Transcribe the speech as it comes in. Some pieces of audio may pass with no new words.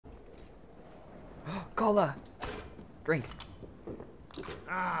cola. Drink. Tastes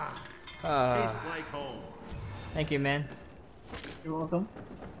like home. Thank you, man. You're welcome.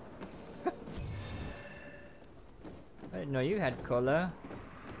 I didn't know you had cola.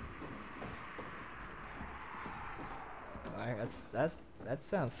 Alright, that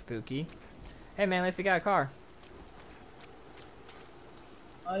sounds spooky. Hey man, at least we got a car.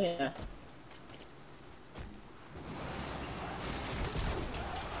 Oh yeah.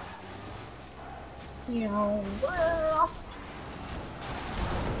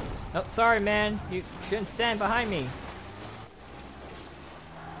 Oh, sorry man. You shouldn't stand behind me.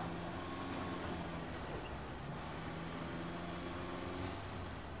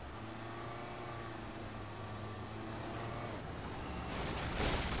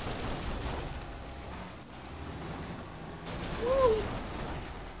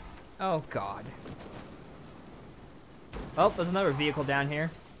 Oh god. Oh, there's another vehicle down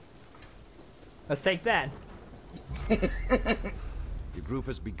here. Let's take that. The group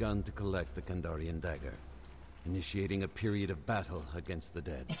has begun to collect the Kandarian dagger, initiating a period of battle against the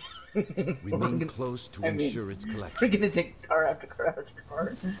dead. Remain close to ensure its We're collection. gonna take car after car after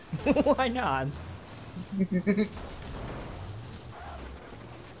car. Why not?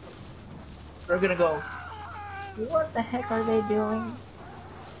 We're gonna go. What the heck are they doing?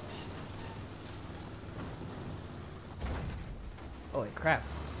 Holy crap.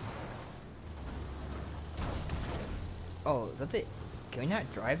 Oh, is that the... Can we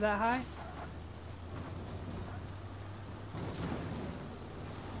not drive that high?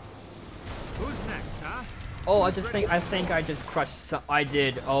 Who's next, huh? Oh, I think I just crushed some... I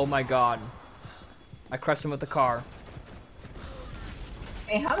did. Oh my god. I crushed him with the car.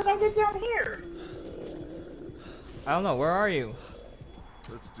 Hey, how did I get down here? I don't know, where are you?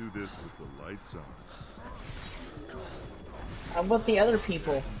 Let's do this with the lights on. How about the other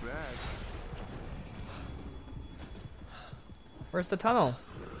people? Come back. Where's the tunnel?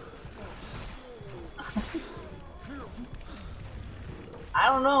 I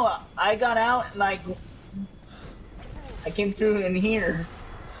don't know. I got out and I came through in here.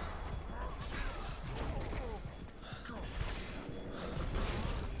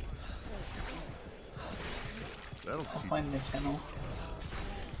 That'll I'll teach. find the tunnel.